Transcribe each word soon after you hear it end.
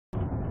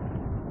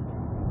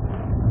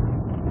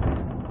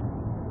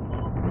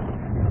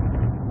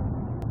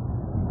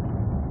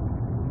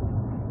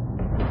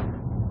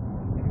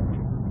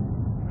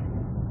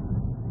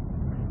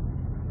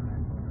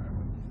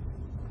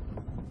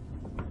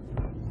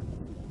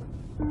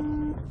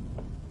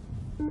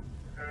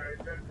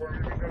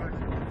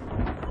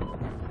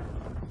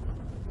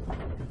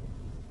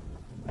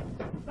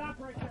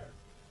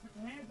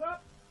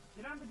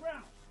on the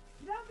ground.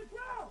 Get on the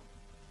ground.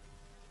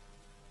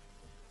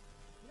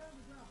 Get on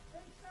the ground.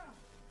 Face down.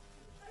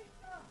 Face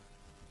down.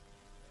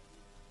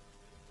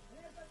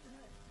 Hands up your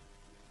head.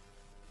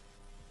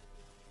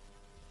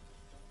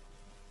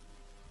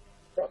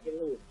 Fucking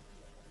move.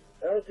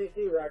 LCC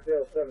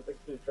Rockdale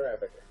 762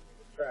 traffic.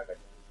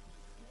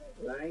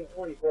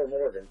 924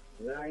 Morgan.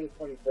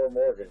 924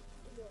 Morgan.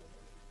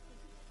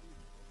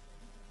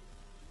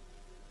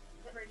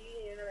 Number do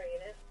you need to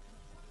write it?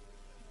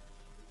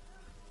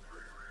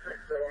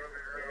 So on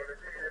the road, if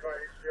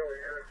anybody's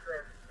Joliet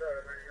from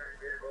 99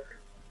 vehicle.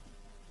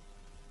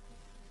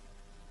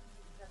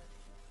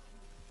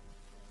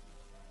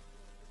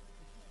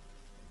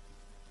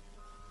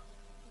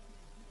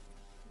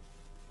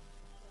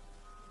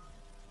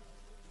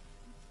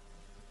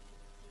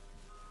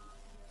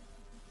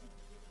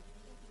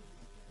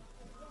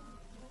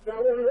 Got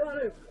one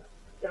running.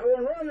 Got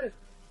one running.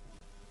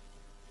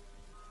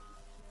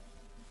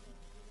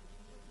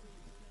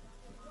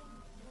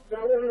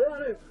 Got one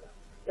running.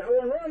 Got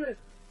one running.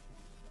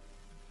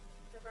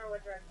 So far,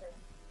 what direction?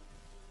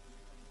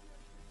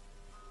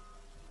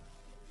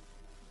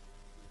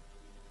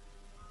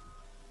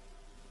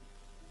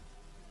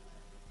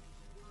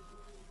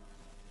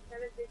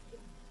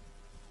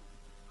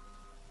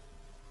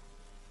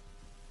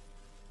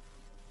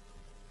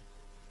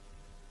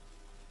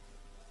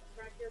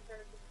 Rockdale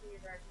 760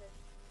 direction.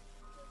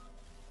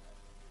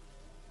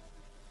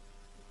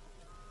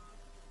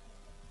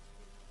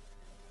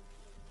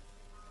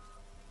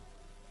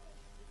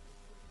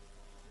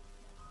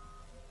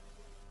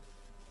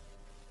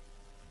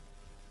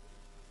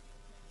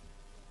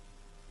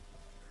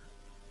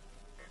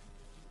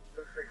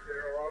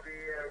 I'll be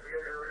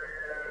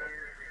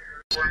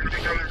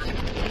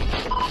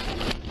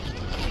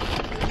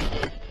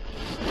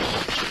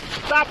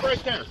Stop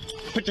right there.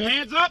 Put your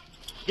hands up.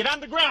 Get on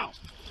the ground.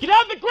 Get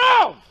on the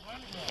ground.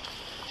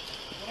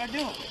 What'd I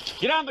do?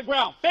 Get on the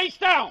ground. Face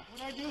down.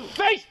 What'd I do?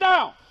 Face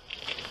down.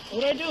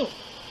 What'd I do?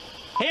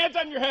 Hands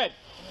on your head.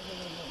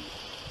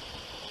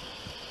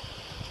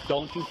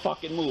 Don't you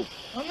fucking move.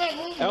 I'm not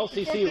moving.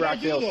 LCC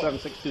Rockdale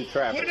 762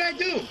 traffic. What did I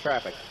do?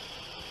 Traffic.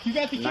 You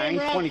got the camera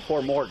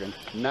 924 Morgan.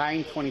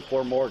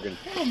 924 Morgan.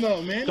 Hell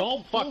no, man.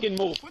 Don't fucking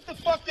move. What the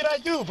fuck did I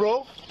do,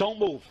 bro? Don't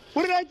move.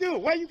 What did I do?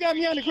 Why you got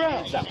me on the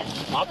ground?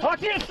 I'll talk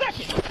to you in a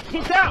second.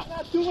 Get down. I'm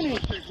not doing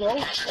anything, bro.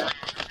 What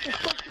the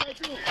fuck did I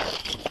do?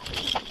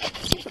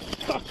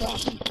 Fuck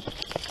off.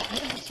 I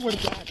swear to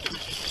God.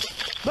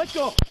 Let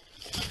go.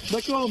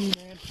 Let go of me,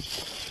 man.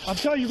 I'm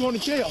telling you, you're going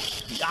to jail.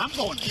 I'm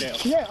going to jail.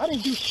 Yeah, I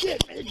didn't do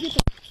shit, man. Get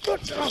the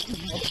fuck off me,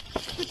 man.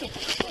 Get the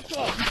fuck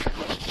off me.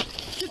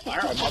 All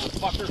right,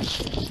 motherfucker.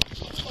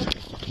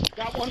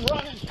 Got one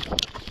running.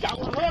 Got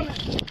one running.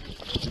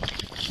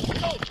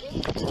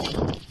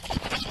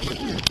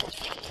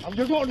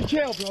 You're going to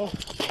jail, bro.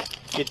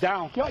 Get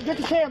down. Get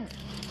the camera.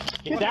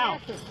 Get down.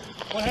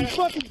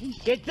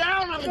 Get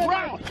down on the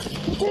ground.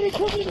 He said he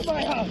come into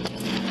my house.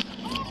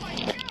 Oh my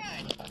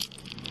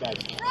God!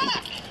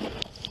 Rock!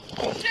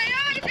 Stay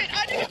out of it!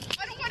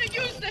 I don't want to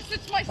use this.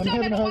 It's my son. I'm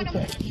having a heart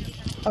attack.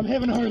 I'm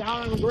having a heart attack.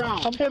 Down on the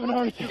ground. I'm having a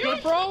heart attack. You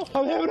good, bro?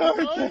 I'm having a heart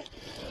attack.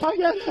 I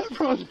got heart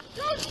problem.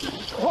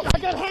 I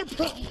got heart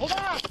problem. Hold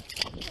on!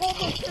 Oh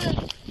my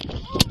God.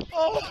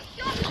 Oh,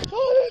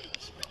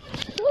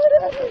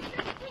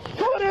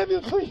 call an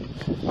ambulance, please.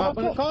 I'm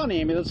going to call an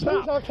ambulance.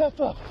 Please, Stop. I'll cuff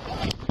up.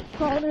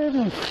 Call an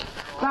ambulance.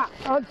 Stop.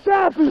 I'm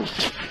stopping.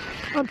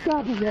 I'm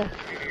stopping, man.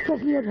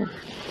 Cuff me up.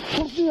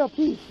 Cuff me up,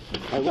 please.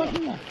 Cuff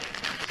me up.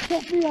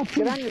 Cuff me up, please.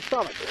 Get on your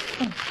stomach.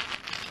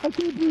 I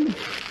can't breathe.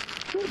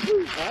 Cuff me.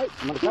 All right,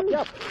 I'm going to cuff you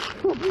up.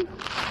 Cuff me.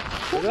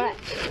 Relax.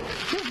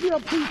 Cuff me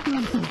up, please,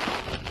 sir.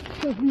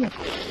 Cuff me up.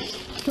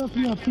 Cuff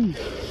me up, please.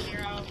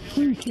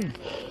 Please, sir.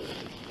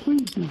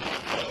 Please, sir.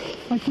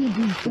 I can't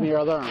breathe, sir. Give me your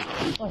other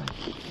arm.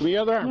 Give me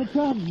your other No arm.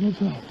 problem, no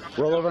problem.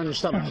 Roll over on your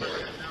stomach.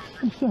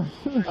 I'm sorry.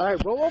 All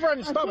right, roll over on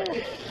your stomach.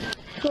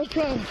 No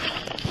problem.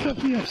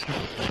 Cuff me up, sir.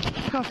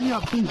 Cuff me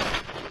up, please.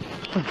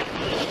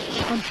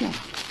 I'm sorry.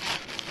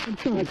 I'm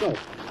sorry. Let go.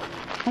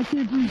 I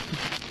can't breathe, sir.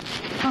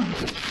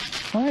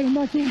 All right, I'm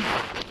not getting...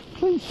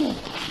 Please, sir.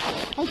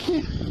 I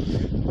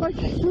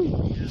can't breathe.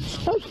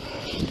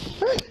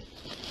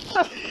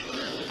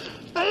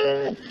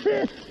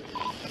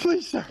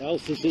 Please, sir.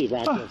 LCC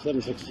Rockdale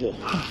 762.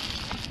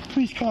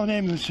 Please call an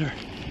ambulance, sir.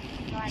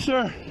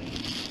 Sir.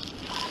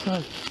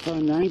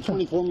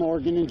 924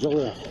 Morgan and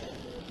Joliet.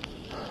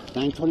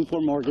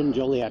 924 Morgan,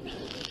 Joliet.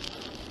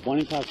 One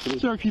in custody.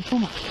 Sir, can you pull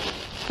my...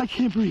 I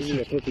can't breathe, Give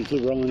me sir. a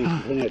 52 rolling in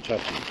between your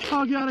chest.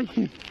 Oh, God, I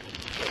can't.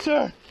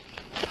 Sir,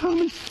 help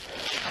me.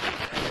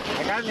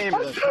 I got an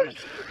ambulance coming.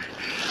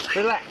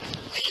 Relax.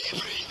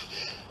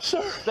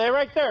 Sir. Stay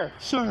right there.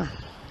 Sir,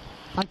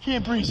 I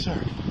can't breathe, sir.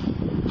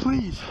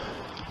 Please.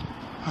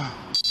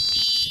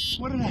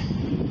 What did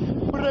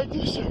I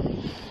do, sir?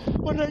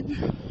 What did I do?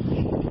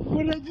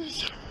 What did I do,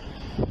 sir?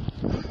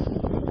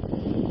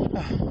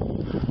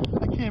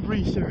 I can't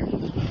breathe, sir.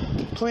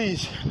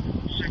 Please.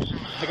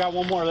 I got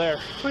one more there.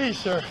 Please,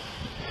 sir.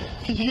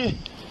 Could you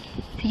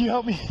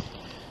help me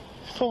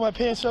pull my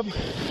pants up?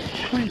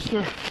 Please,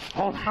 sir.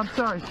 Hold on. I'm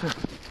sorry, sir.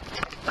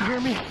 You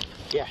hear me?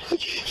 Yeah.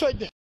 It's like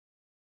this.